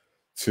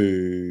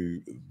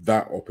to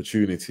that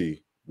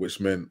opportunity, which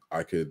meant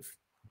I could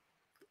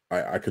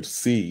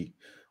see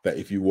that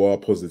if you are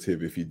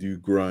positive, if you do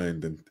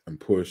grind and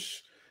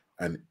push,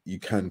 and you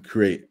can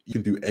create, you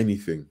can do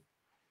anything.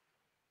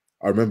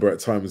 I remember at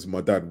times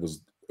my dad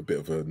was a bit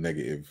of a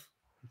negative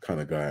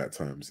kind of guy at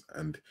times,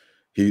 and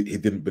he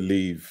didn't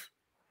believe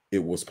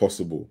it was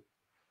possible,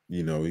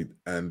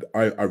 and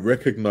I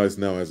recognize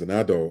now as an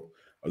adult,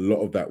 a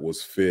lot of that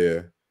was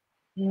fear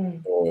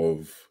Mm.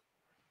 of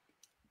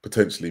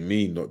potentially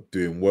me not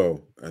doing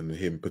well, and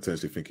him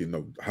potentially thinking,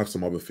 no, have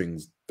some other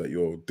things that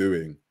you're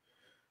doing,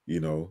 you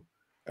know,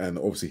 and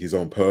obviously his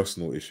own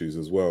personal issues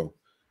as well.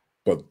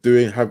 But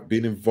have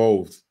been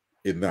involved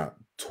in that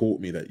taught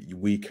me that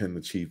we can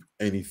achieve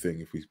anything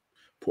if we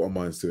put our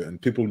minds to it.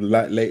 And people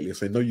like lately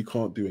say, no, you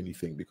can't do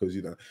anything because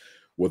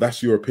well,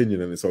 that's your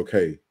opinion, and it's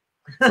okay.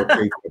 It's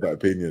okay to have that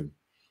opinion.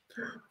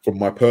 From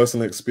my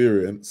personal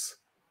experience,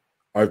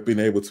 I've been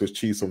able to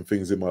achieve some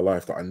things in my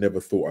life that I never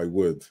thought I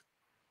would,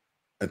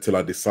 until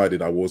I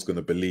decided I was going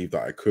to believe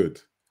that I could.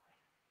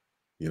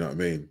 You know what I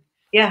mean?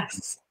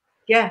 Yes.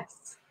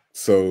 Yes.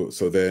 So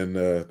then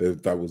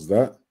that was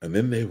that, and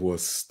then there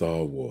was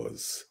Star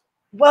Wars.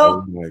 Oh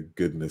Well, my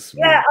goodness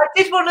yeah, me! I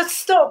did want to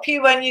stop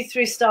you when you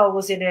threw Star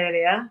Wars in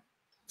earlier.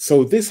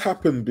 So this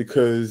happened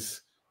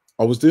because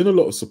I was doing a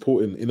lot of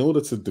supporting in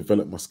order to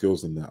develop my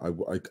skills in that.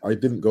 I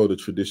didn't go the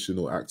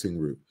traditional acting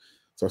route,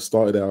 so I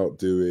started out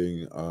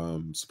doing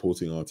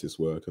supporting artist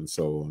work and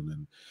so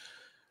on.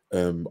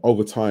 And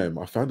over time,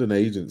 I found an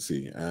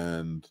agency,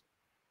 and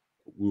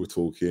we were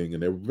talking,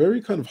 and they were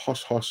very kind of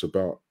hush hush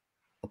about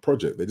a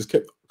project. They just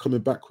kept coming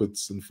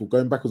backwards and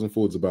going backwards and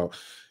forwards about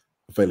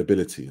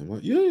availability. I'm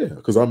like, yeah,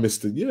 because I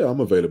missed it. Yeah,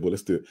 I'm available.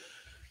 Let's do it.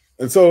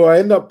 And so I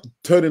end up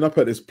turning up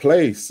at this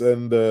place,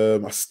 and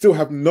I still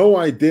have no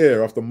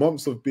idea, after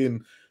months of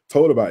being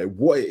told about it,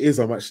 what it is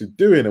I'm actually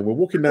doing. And we're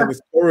walking down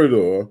this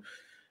corridor,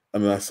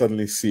 and then I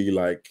suddenly see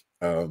like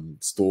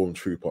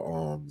stormtrooper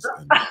arms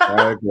and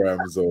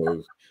diagrams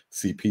of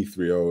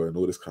CP30 and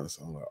all this kind of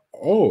stuff. I'm like,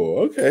 oh,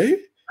 okay.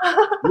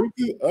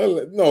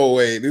 No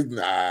way,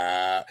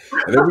 nah.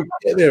 And then we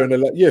get there, and they're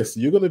like, yes,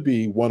 you're going to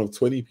be one of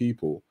 20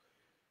 people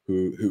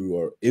who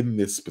are in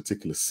this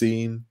particular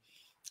scene,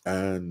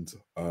 and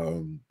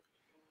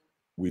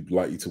we'd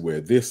like you to wear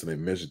this. And they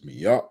measured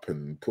me up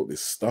and put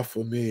this stuff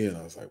on me, and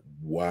I was like,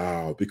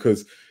 wow.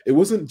 Because it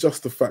wasn't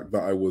just the fact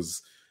that I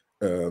was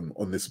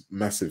on this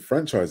massive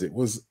franchise. It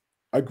was,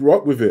 I grew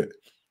up with it,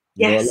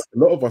 Yes. a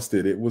lot of us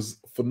did. It was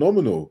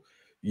phenomenal,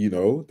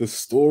 the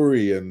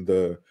story and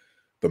the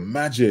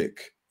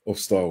magic of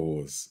Star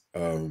Wars,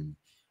 and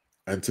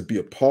to be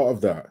a part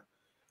of that,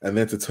 and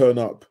then to turn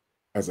up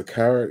as a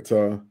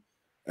character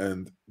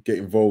and get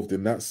involved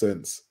in that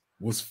sense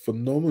was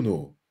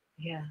phenomenal.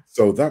 Yeah.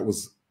 So that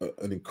was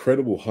an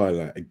incredible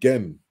highlight.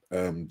 Again,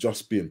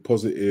 just being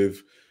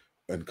positive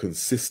and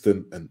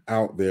consistent and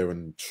out there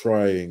and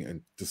trying,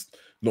 and just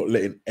not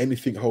letting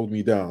anything hold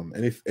me down.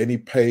 And if any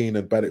pain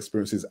and bad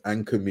experiences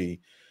anchor me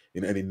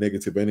in any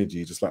negative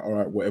energy, just like, all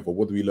right, whatever,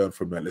 what do we learn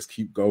from that? Let's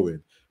keep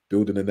going,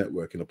 building a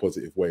network in a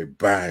positive way.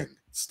 Bang,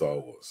 Star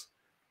Wars.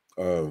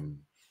 Um,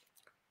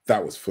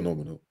 that was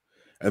phenomenal.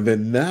 And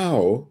then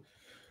now,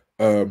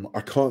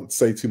 I can't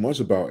say too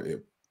much about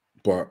it,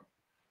 but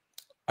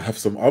I have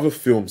some other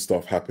film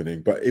stuff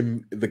happening. But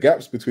in the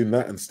gaps between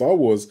that and Star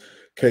Wars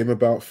came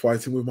about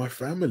fighting with my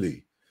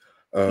family.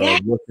 Yeah.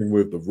 working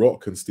with The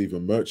Rock and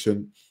Stephen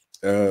Merchant.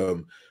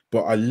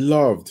 But I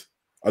love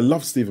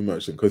Stephen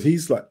Merchant because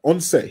he's like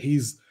on set, he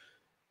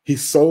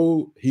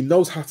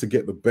knows how to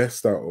get the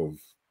best out of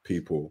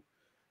people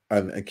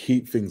and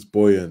keep things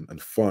buoyant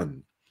and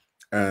fun.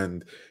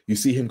 And you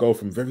see him go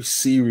from very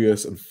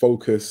serious and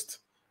focused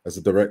as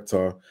a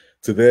director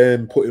to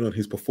then putting on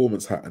his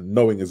performance hat and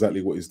knowing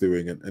exactly what he's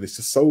doing. And it's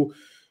just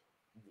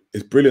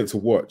it's brilliant to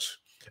watch.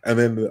 And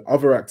then the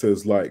other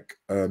actors like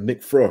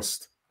Nick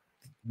Frost,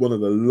 one of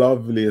the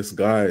loveliest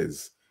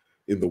guys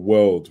in the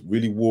world,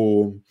 really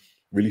warm,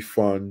 really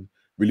fun,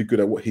 really good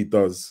at what he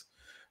does.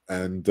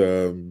 And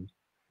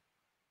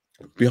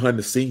behind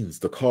the scenes,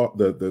 the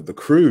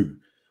crew,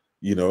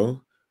 you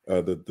know,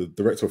 the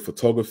director of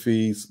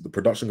photography, the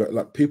production guy,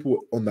 like people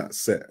on that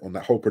set, on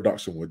that whole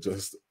production were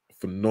just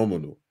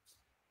phenomenal,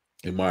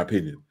 in my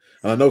opinion.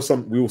 And I know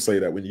we all say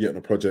that when you get on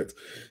a project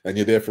and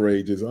you're there for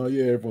ages. Oh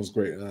yeah, everyone's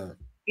great.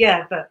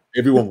 Yeah, but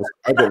everyone was.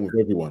 I got on with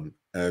everyone,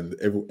 and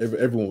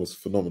everyone was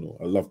phenomenal.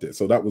 I loved it.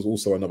 So that was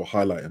also another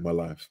highlight in my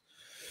life.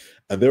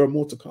 And there are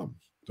more to come.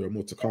 There are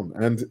more to come.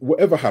 And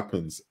whatever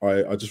happens,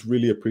 I just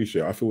really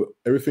appreciate it. I feel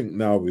everything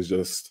now is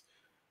just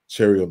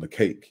cherry on the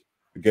cake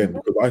again,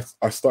 because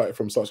I started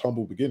from such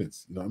humble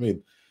beginnings. You know what I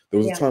mean? There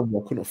was a time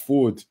where I couldn't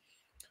afford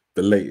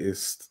the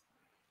latest,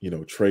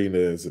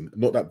 trainers, and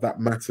not that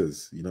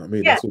matters. You know what I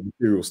mean? That's all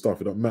material stuff.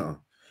 It don't matter.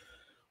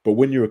 But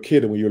when you're a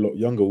kid and when you're a lot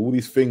younger, all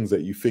these things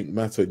that you think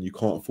matter and you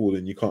can't afford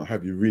and you can't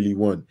have, you really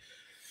want.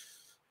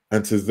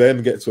 And to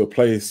then get to a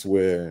place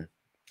where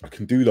I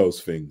can do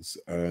those things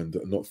and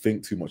not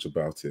think too much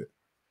about it.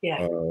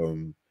 Yeah.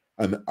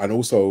 And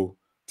also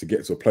to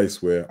get to a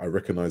place where I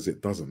recognize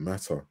it doesn't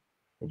matter.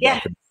 Yeah.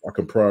 I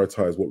can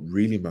prioritize what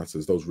really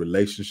matters, those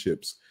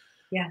relationships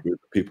with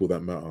people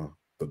that matter,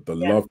 the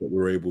love that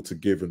we're able to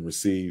give and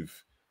receive.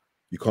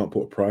 You can't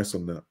put a price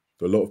on that.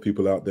 There are a lot of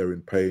people out there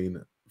in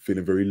pain,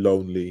 feeling very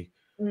lonely,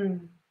 that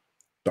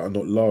are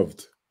not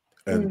loved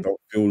and don't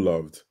feel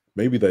loved.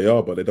 Maybe they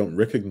are, but they don't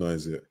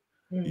recognize it,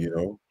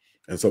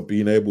 And so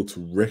being able to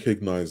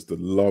recognize the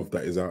love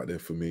that is out there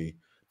for me,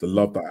 the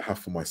love that I have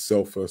for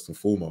myself first and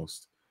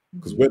foremost,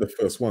 because we're the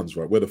first ones,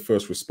 right? We're the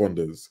first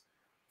responders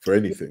for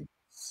anything.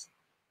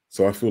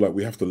 So I feel like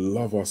we have to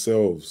love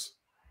ourselves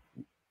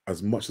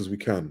as much as we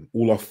can,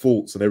 all our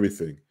faults and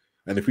everything.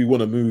 And if we want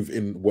to move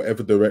in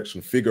whatever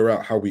direction, figure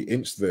out how we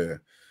inch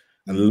there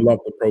and love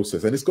the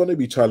process. And it's going to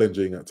be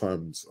challenging at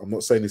times. I'm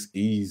not saying it's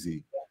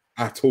easy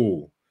at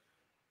all.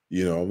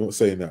 I'm not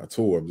saying that at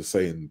all. I'm just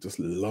saying, just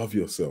love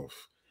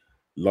yourself.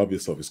 Love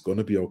yourself. It's going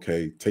to be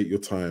okay. Take your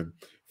time.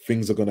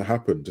 Things are going to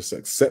happen. Just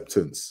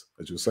acceptance,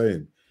 as you're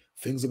saying.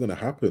 Things are going to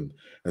happen.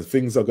 And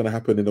things are going to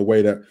happen in a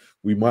way that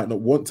we might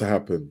not want to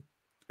happen.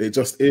 It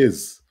just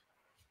is.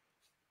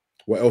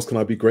 What else can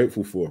I be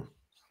grateful for?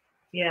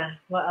 Yeah,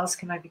 what else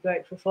can I be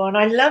grateful for? And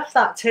I love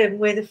that term,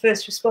 we're the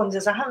first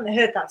responders. I haven't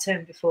heard that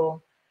term before.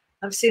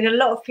 I've seen a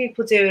lot of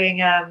people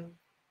doing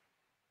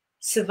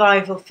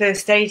survival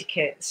first aid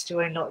kits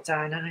during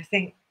lockdown, and I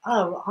think,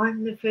 oh,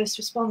 I'm the first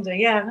responder.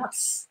 Yeah,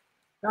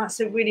 that's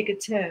a really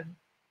good term.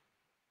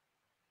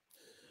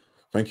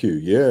 Thank you.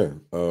 Yeah.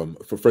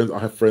 For friends, I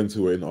have friends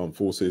who are in armed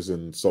forces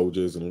and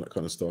soldiers and all that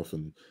kind of stuff,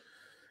 and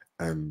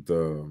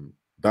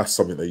that's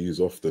something they use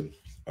often.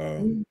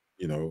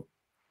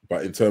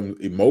 But in terms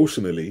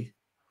emotionally,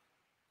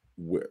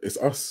 it's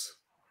us.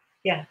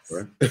 Yes.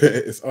 Right?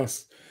 It's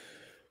us.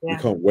 Yeah.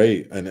 We can't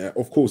wait. And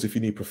of course, if you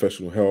need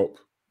professional help,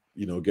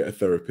 get a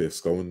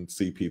therapist, go and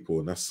see people,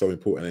 and that's so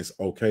important. It's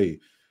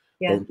okay.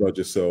 Yeah. Don't judge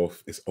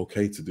yourself. It's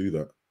okay to do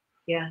that.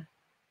 Yeah.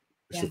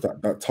 It's just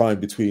that time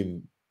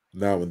between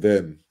now and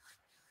then.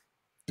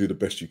 Do the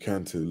best you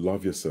can to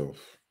love yourself.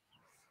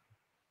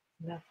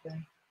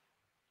 Lovely.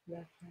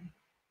 Lovely.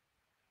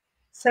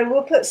 So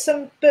we'll put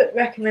some book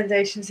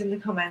recommendations in the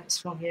comments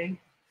from you.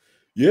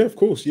 Yeah, of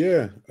course.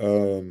 Yeah.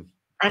 And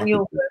your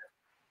book.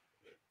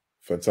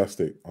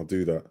 Fantastic. I'll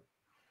do that.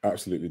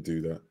 Absolutely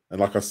do that. And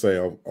like I say,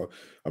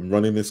 I'm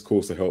running this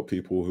course to help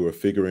people who are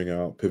figuring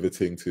out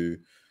pivoting to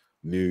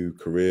new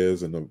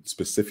careers, and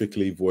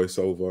specifically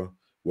voiceover,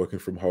 working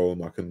from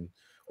home. I can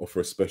offer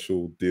a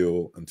special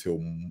deal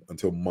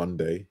until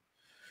Monday.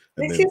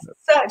 This is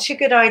such a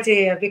good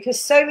idea,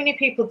 because so many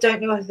people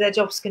don't know whether their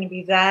job's going to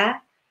be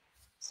there.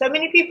 So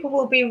many people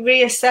will be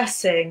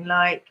reassessing,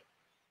 like,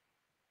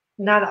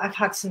 now that I've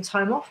had some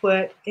time off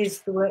work,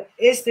 is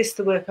this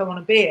the work I want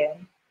to be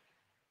in?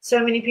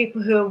 So many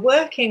people who are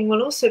working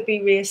will also be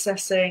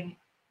reassessing,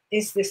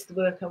 is this the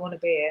work I want to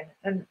be in?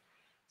 And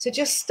to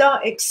just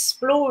start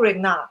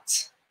exploring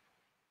that.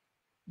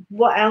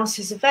 What else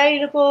is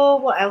available?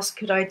 What else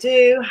could I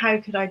do? How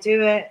could I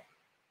do it?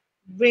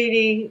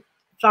 Really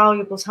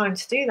valuable time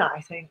to do that,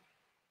 I think.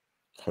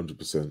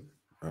 100%.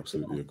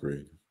 Absolutely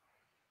agree.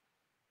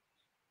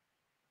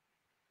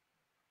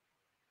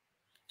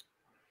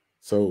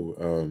 So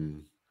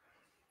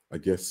I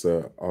guess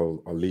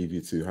I'll leave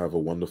you to have a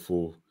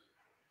wonderful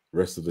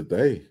rest of the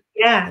day.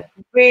 Yeah,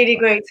 really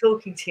great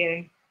talking to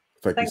you.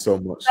 Thank you so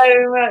much.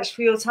 So much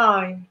for your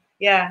time.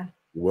 Yeah.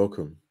 You're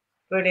welcome.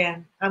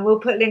 Brilliant. And we'll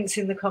put links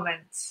in the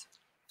comments.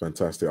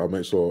 Fantastic. I'll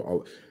make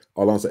sure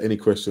I'll answer any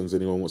questions.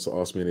 Anyone wants to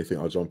ask me anything,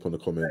 I'll jump on the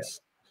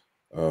comments,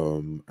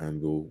 and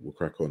we'll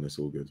crack on. It's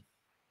all good.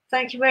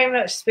 Thank you very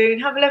much, Spoon.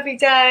 Have a lovely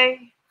day.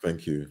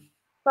 Thank you.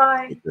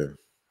 Bye. Take care.